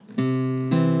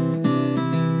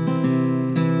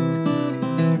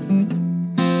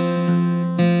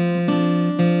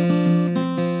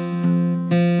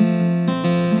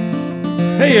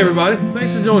everybody,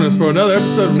 thanks for joining us for another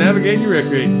episode of Navigating Your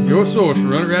Recreation, your source for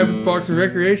Running Rapids Parks and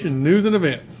Recreation news and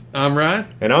events. I'm Ryan.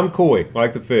 And I'm Coy,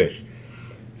 like the fish.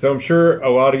 So I'm sure a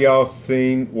lot of y'all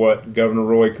seen what Governor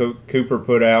Roy Cooper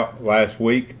put out last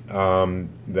week,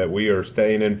 that we are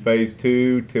staying in phase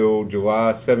 2 till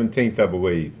July 17th, I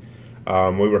believe.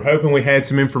 We were hoping we had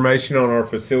some information on our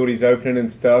facilities opening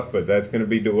and stuff, but that's going to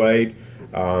be delayed.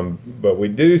 But we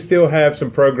do still have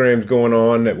some programs going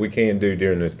on that we can do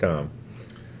during this time.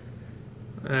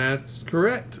 That's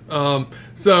correct.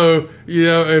 So,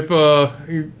 if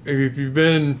you've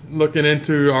been looking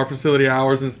into our facility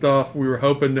hours and stuff, we were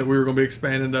hoping that we were going to be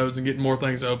expanding those and getting more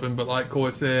things open. But like Coy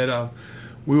said,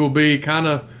 we will be kind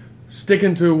of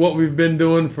sticking to what we've been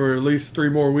doing for at least 3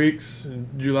 more weeks.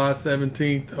 July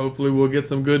 17th, hopefully we'll get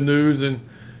some good news and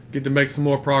get to make some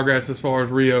more progress as far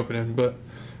as reopening. But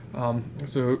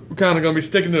so we're kind of going to be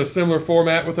sticking to a similar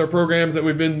format with our programs that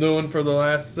we've been doing for the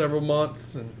last several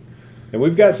months. And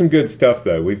we've got some good stuff,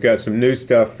 though. We've got some new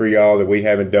stuff for y'all that we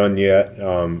haven't done yet.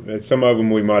 Some of them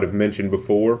we might have mentioned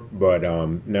before, but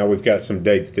now we've got some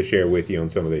dates to share with you on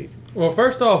some of these. Well,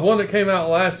 first off, one that came out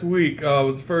last week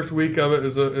was the first week of it.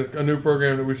 Is a new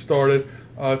program that we started.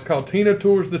 It's called Tina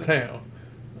Tours the Town.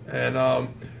 And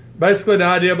basically the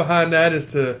idea behind that is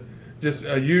to just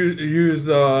use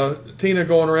Tina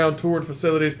going around touring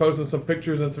facilities, posting some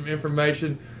pictures and some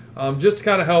information, just to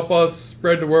kind of help us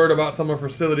spread the word about some of our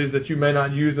facilities that you may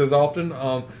not use as often.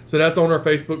 So that's on our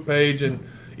Facebook page. And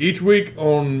each week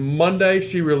on Monday,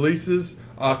 she releases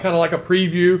kind of like a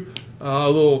preview, a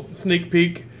little sneak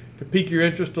peek to pique your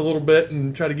interest a little bit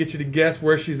and try to get you to guess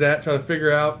where she's at, try to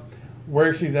figure out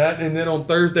where she's at. And then on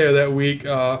Thursday of that week,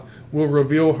 we'll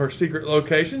reveal her secret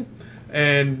location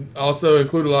and also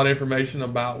include a lot of information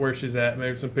about where she's at,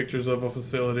 maybe some pictures of a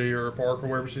facility or a park or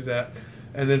wherever she's at,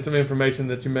 and then some information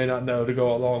that you may not know to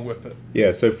go along with it.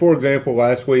 Yeah, so for example,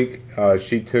 last week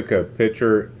she took a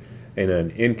picture in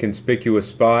an inconspicuous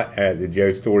spot at the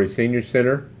Joe Story Senior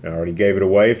Center. I already gave it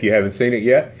away if you haven't seen it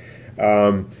yet.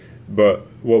 But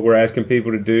what we're asking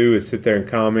people to do is sit there and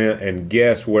comment and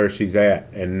guess where she's at.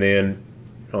 And then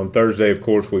on Thursday, of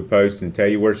course, we post and tell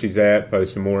you where she's at,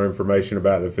 post some more information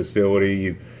about the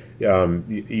facility.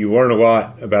 You learn a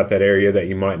lot about that area that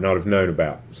you might not have known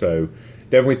about. So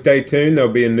definitely stay tuned.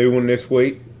 There'll be a new one this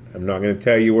week. I'm not going to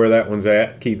tell you where that one's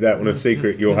at. Keep that one a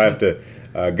secret. You'll have to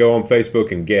go on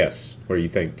Facebook and guess where you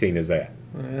think Tina's at.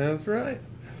 That's right.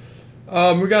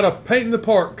 We got a Paint in the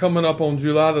Park coming up on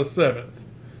July the 7th.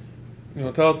 You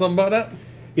want to tell us something about that?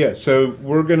 Yeah, so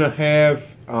we're going to have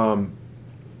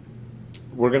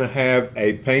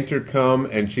a painter come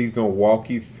and she's going to walk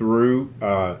you through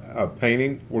a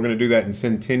painting. We're going to do that in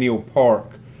Centennial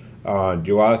Park.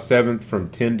 July 7th from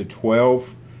 10 to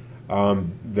 12.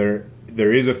 There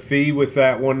is a fee with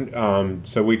that one,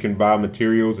 so we can buy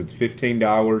materials. It's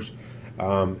 $15.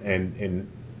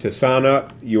 And to sign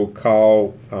up, you'll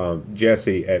call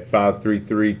Jessie at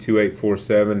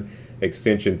 533-2847,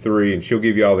 extension 3, and she'll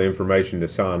give you all the information to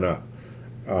sign up.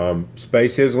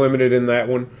 Space is limited in that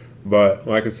one, but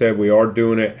like I said, we are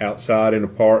doing it outside in a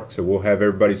park, so we'll have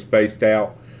everybody spaced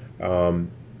out.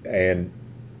 And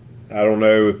I don't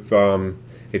know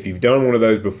if you've done one of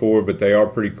those before, but they are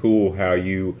pretty cool how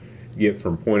you get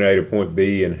from point A to point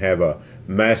B and have a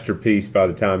masterpiece by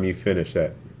the time you finish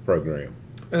that program.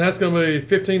 And that's going to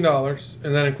be $15,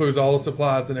 and that includes all the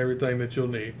supplies and everything that you'll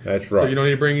need. That's right. So you don't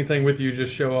need to bring anything with you,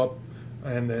 just show up,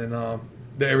 and then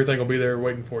everything will be there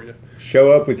waiting for you.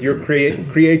 Show up with your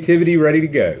creativity ready to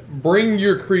go. Bring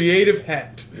your creative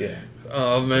hat. Yeah.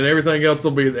 And everything else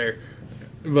will be there.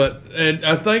 And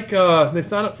I think they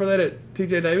sign up for that at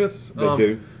TJ Davis. They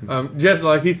do.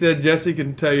 Like he said, Jessie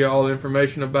can tell you all the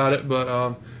information about it, but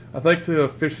I think to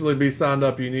officially be signed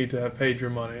up, you need to have paid your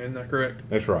money. Isn't that correct?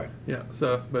 That's right. Yeah.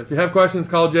 So, but if you have questions,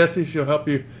 call Jessie. She'll help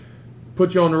you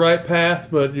put you on the right path.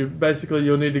 But you'll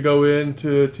need to go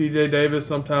into TJ Davis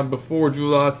sometime before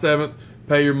July 7th,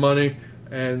 pay your money,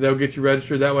 and they'll get you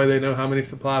registered. That way they know how many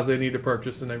supplies they need to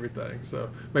purchase and everything. So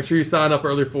make sure you sign up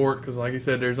early for it, because like you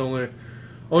said, there's only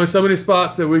so many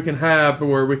spots that we can have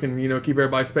where we can, keep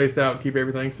everybody spaced out and keep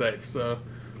everything safe. So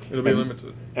it'll be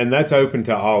limited. And that's open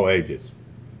to all ages.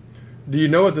 Do you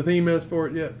know what the theme is for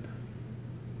it yet?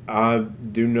 I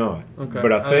do not. Okay.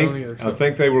 But I think don't either, so. I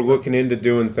think they were looking into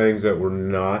doing things that were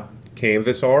not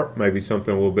canvas art, maybe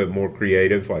something a little bit more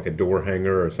creative, like a door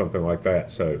hanger or something like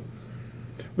that. So.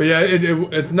 But yeah,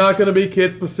 it's not going to be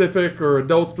kid specific or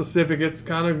adult specific. It's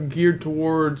kind of geared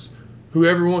towards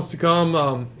whoever wants to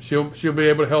come. She'll be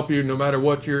able to help you no matter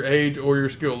what your age or your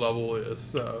skill level is.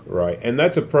 So. Right, and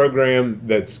that's a program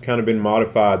that's kind of been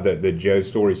modified that the Joe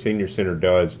Story Senior Center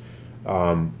does.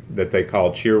 that they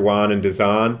call Cheer Wine and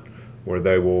Design, where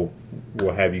they will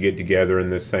have you get together in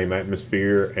this same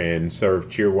atmosphere and serve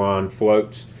cheer wine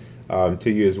floats to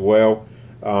you as well.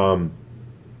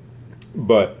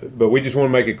 But we just want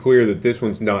to make it clear that this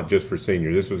one's not just for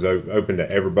seniors. This was open to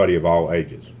everybody of all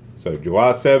ages. So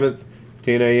July 7th,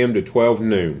 10 a.m. to 12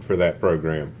 noon for that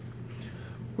program.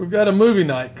 We've got a movie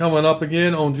night coming up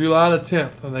again on July the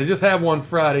 10th, and they just have one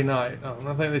Friday night.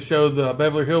 I think they showed the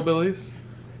Beverly Hillbillies.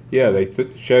 Yeah, they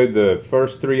showed the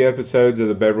first 3 episodes of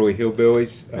the Beverly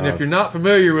Hillbillies. And if you're not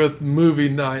familiar with movie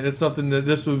night, it's something that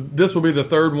this will be the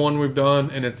 3rd one we've done,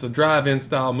 and it's a drive-in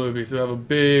style movie. So we have a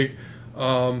big,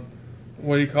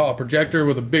 what do you call it, a projector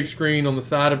with a big screen on the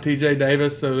side of TJ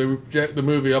Davis, so they project the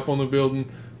movie up on the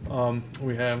building.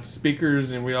 We have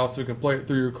speakers, and we also can play it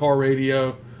through your car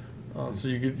radio. So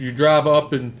you drive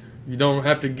up and you don't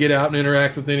have to get out and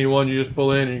interact with anyone. You just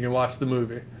pull in and you can watch the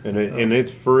movie. And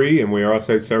it's free, and we're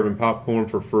also serving popcorn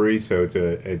for free. So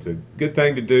it's a good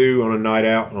thing to do on a night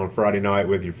out on Friday night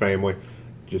with your family.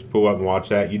 Just pull up and watch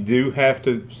that. You do have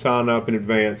to sign up in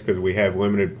advance because we have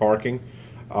limited parking.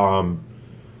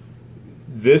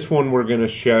 This one we're going to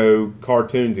show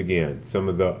cartoons again, some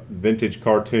of the vintage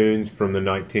cartoons from the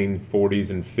 1940s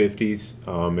and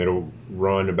 50s. It'll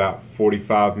run about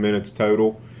 45 minutes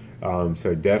total.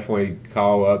 So definitely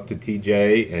call up to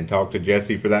TJ and talk to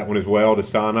Jesse for that one as well to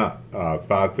sign up.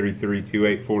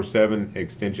 533-2847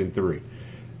 extension 3.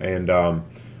 And Ron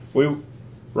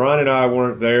and I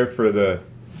weren't there for the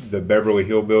Beverly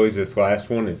Hillbillies this last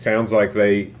one. It sounds like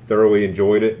they thoroughly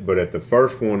enjoyed it, but at the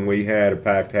first one we had a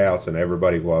packed house and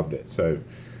everybody loved it. So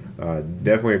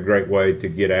definitely a great way to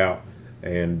get out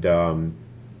and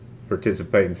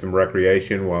participate in some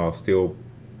recreation while still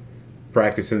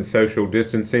practicing social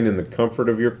distancing in the comfort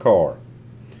of your car.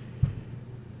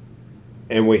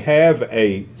 And we have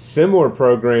a similar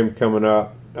program coming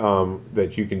up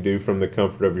that you can do from the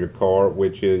comfort of your car,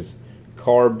 which is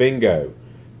car bingo.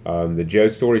 The Joe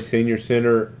Story Senior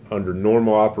Center, under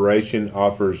normal operation,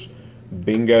 offers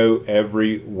bingo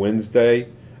every Wednesday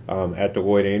at the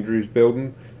Lloyd Andrews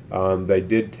building. They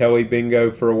did tele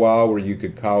bingo for a while where you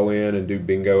could call in and do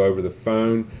bingo over the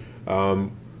phone.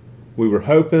 We were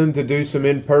hoping to do some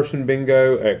in-person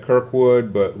bingo at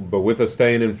Kirkwood, but with us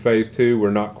staying in phase 2,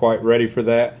 we're not quite ready for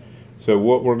that. So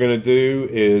what we're going to do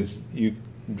is you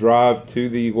drive to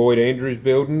the Lloyd Andrews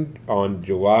building on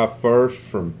July 1st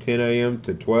from 10 a.m.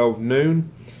 to 12 noon,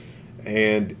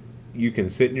 and you can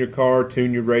sit in your car,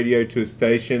 tune your radio to a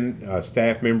station. A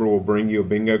staff member will bring you a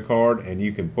bingo card, and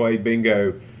you can play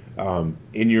bingo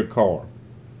in your car.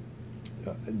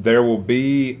 There will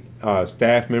be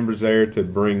staff members there to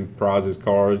bring prizes,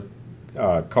 cards,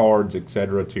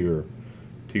 etc. to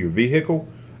your vehicle.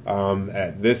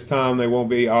 At this time, they won't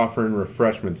be offering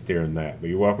refreshments during that, but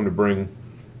you're welcome to bring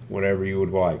whatever you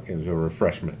would like as a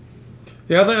refreshment.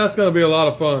 Yeah, I think that's going to be a lot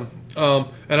of fun.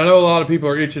 And I know a lot of people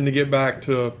are itching to get back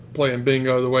to playing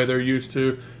bingo the way they're used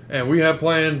to. And we have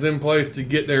plans in place to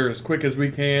get there as quick as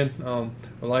we can.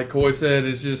 Like Coy said,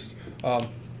 it's just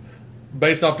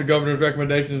based off the governor's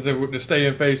recommendations to stay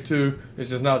in phase 2. It's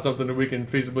just not something that we can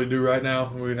feasibly do right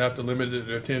now. We'd have to limit it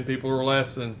to 10 people or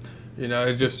less. And,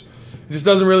 it just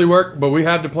doesn't really work. But we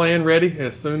have the plan ready.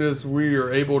 As soon as we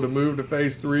are able to move to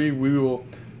phase 3, we will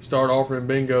start offering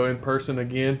bingo in person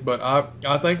again. But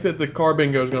I think that the car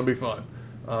bingo is going to be fun.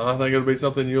 I think it'll be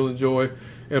something you'll enjoy.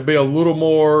 It'll be a little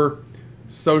more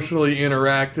socially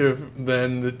interactive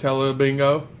than the tele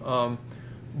bingo.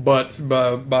 But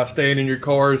by staying in your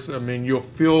cars, I mean, you'll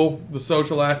feel the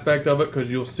social aspect of it because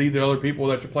you'll see the other people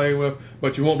that you're playing with,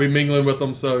 but you won't be mingling with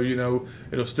them. So,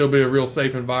 it'll still be a real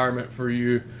safe environment for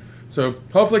you. So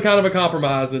hopefully kind of a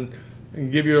compromise and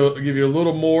give you a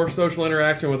little more social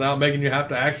interaction without making you have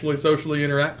to actually socially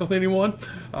interact with anyone.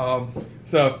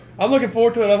 So I'm looking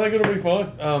forward to it. I think it'll be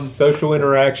fun. Social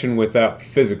interaction without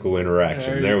physical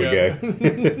interaction. There we go.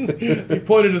 He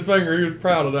pointed his finger. He was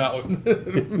proud of that one.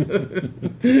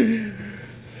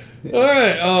 All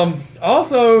right.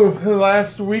 Also, the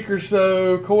last week or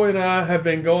so, Coy and I have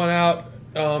been going out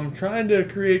trying to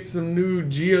create some new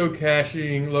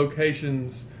geocaching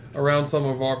locations around some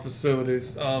of our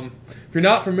facilities. If you're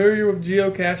not familiar with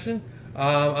geocaching,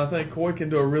 I think Coy can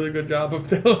do a really good job of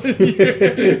telling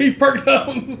you. He perked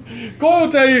up. Coy will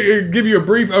give you a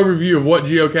brief overview of what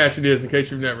geocaching is in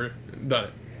case you've never done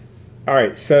it. All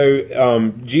right, so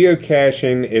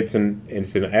geocaching, it's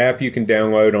an app you can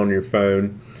download on your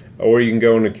phone, or you can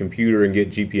go on a computer and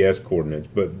get GPS coordinates.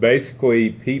 But basically,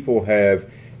 people have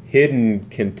hidden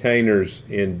containers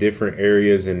in different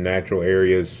areas, in natural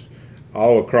areas,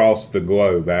 all across the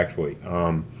globe, actually.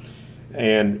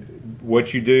 And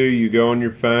what you do, you go on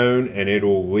your phone and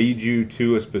it'll lead you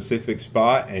to a specific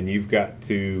spot, and you've got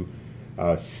to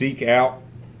seek out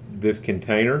this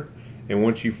container. And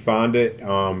once you find it,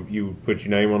 you put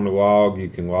your name on the log. You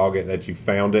can log it that you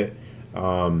found it.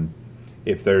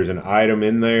 If there's an item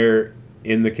in there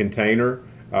in the container,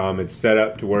 it's set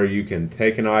up to where you can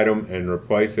take an item and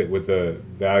replace it with a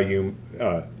value,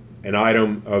 an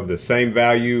item of the same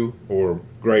value or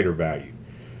greater value.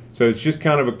 So it's just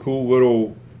kind of a cool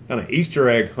little kind of Easter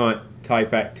egg hunt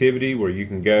type activity where you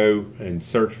can go and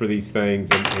search for these things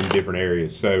in different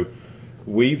areas. So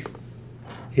we've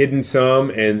hidden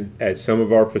some at some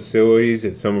of our facilities,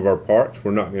 at some of our parks.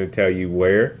 We're not going to tell you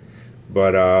where,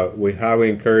 but we highly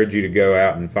encourage you to go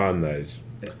out and find those.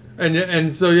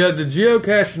 And so yeah, the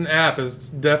geocaching app is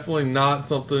definitely not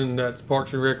something that's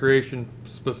Parks and Recreation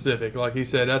specific. Like he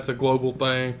said, that's a global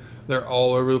thing. They're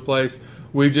all over the place.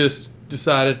 We just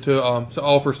decided to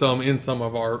offer some in some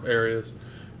of our areas.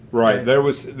 Right. And There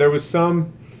was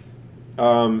some.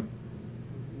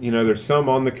 There's some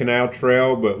on the canal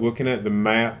trail, but looking at the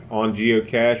map on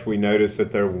Geocache, we noticed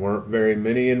that there weren't very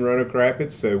many in Roanoke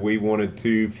Rapids, so we wanted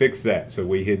to fix that. So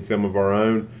we hid some of our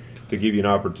own to give you an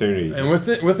opportunity. And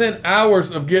within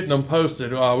hours of getting them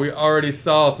posted, we already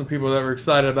saw some people that were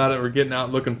excited about it. Were getting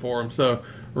out looking for them, so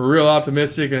we're real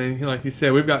optimistic. And like you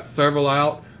said, we've got several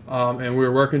out, and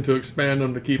we're working to expand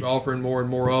them to keep offering more and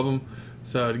more of them.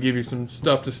 So to give you some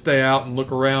stuff to stay out and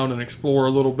look around and explore a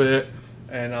little bit,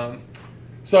 and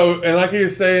and like he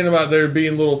was saying about there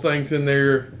being little things in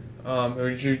there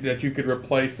that you could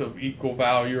replace of equal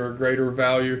value or greater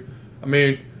value. I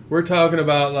mean, we're talking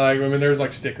about there's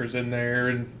like stickers in there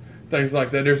and things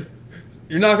like that.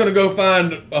 You're not going to go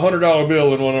find $100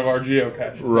 bill in one of our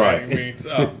geocaches, right?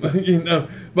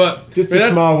 But just a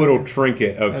small little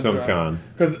trinket of some kind.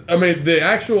 Because the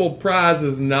actual prize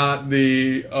is not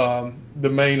the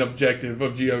main objective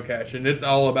of geocaching. It's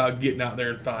all about getting out there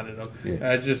and finding them.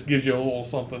 Yeah. It just gives you a little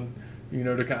something,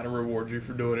 to kind of reward you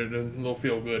for doing it, and they'll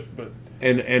feel good. But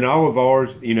and all of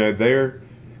ours,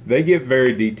 they get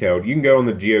very detailed. You can go on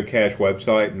the Geocache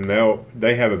website and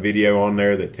they have a video on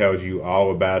there that tells you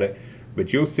all about it.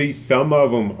 But you'll see some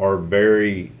of them are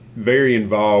very, very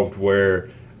involved where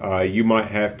you might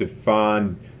have to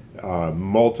find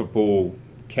multiple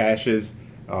caches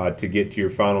to get to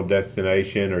your final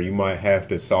destination, or you might have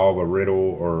to solve a riddle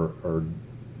or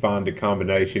find a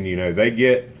combination. They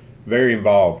get very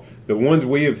involved. The ones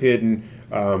we have hidden,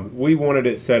 we wanted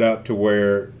it set up to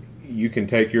where you can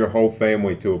take your whole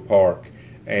family to a park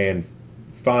and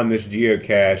find this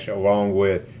geocache along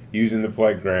with using the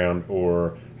playground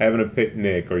or having a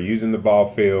picnic or using the ball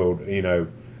field,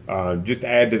 just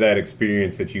add to that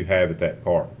experience that you have at that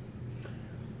park.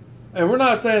 And we're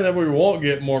not saying that we won't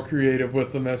get more creative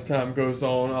with them as time goes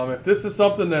on. If this is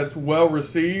something that's well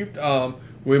received,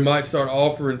 we might start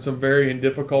offering some varying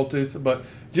difficulties. But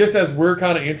just as we're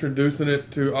kind of introducing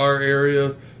it to our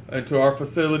area and to our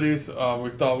facilities, we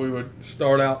thought we would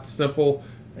start out simple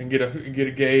and get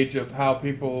a gauge of how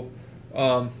people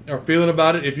are feeling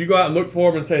about it. If you go out and look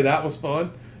for them and say that was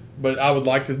fun, but I would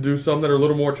like to do some that are a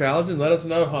little more challenging, let us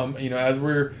know. As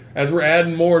we're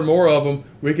adding more and more of them,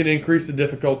 we can increase the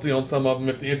difficulty on some of them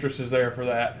if the interest is there for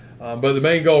that. But the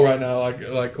main goal right now,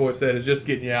 like Coy said, is just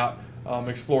getting you out,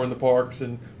 exploring the parks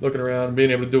and looking around and being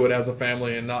able to do it as a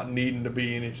family and not needing to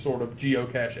be any sort of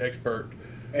geocache expert.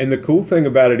 And the cool thing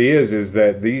about it is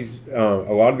that these a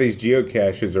lot of these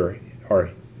geocaches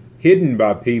are hidden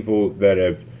by people that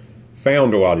have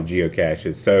found a lot of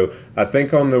geocaches. So I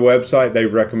think on the website they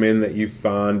recommend that you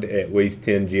find at least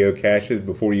 10 geocaches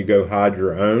before you go hide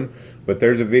your own. But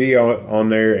there's a video on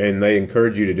there and they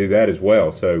encourage you to do that as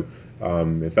well. So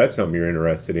if that's something you're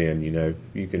interested in,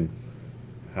 you can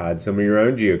hide some of your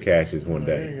own geocaches one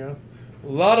day. There you go.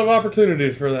 A lot of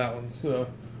opportunities for that one. So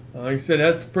like I said,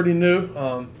 that's pretty new.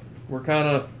 We're kind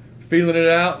of feeling it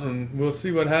out and we'll see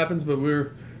what happens, but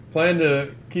we're plan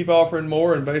to keep offering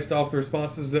more, and based off the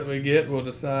responses that we get, we'll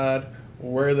decide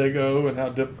where they go and how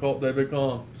difficult they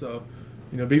become. So,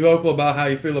 be vocal about how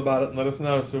you feel about it and let us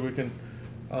know so we can,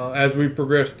 as we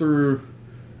progress through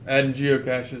adding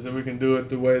geocaches, that we can do it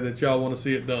the way that y'all want to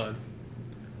see it done.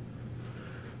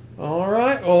 All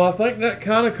right. Well, I think that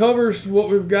kind of covers what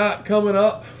we've got coming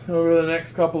up over the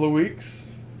next couple of weeks.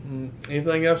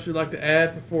 Anything else you'd like to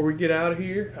add before we get out of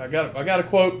here? I got a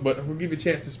quote, but we'll give you a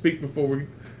chance to speak before we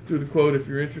do the quote if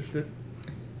you're interested.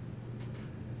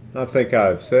 I think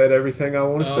I've said everything I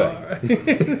want to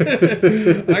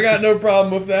say. Right. I got no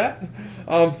problem with that.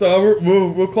 So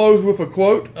we'll close with a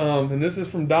quote, and this is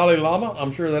from Dalai Lama.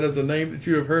 I'm sure that is a name that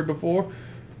you have heard before.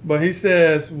 But he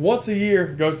says, once a year,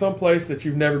 go someplace that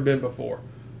you've never been before.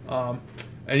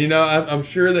 And I'm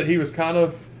sure that he was kind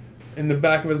of in the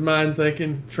back of his mind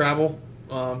thinking travel,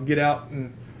 get out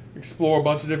and explore a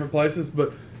bunch of different places.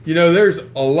 But there's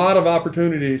a lot of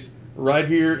opportunities right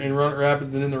here in Roanoke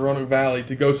Rapids and in the Roanoke Valley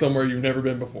to go somewhere you've never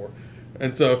been before.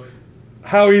 And so,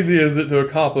 how easy is it to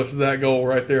accomplish that goal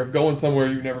right there of going somewhere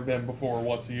you've never been before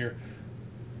once a year?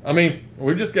 I mean,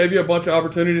 we just gave you a bunch of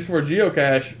opportunities for a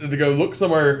geocache to go look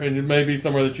somewhere, and it may be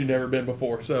somewhere that you've never been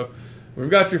before. So, we've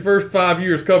got your first 5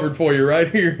 years covered for you right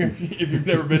here if you've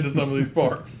never been to some of these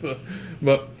parks. So,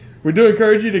 but we do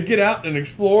encourage you to get out and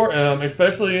explore,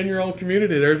 especially in your own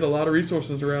community. There's a lot of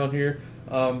resources around here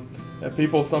that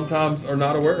people sometimes are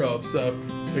not aware of. So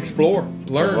explore,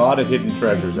 learn. A lot of hidden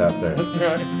treasures out there. That's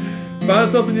right.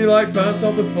 Find something you like, find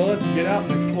something fun, get out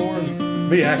and explore and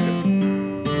be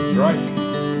active. That's right.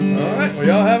 All right, well,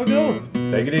 y'all have a good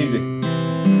one. Take it easy.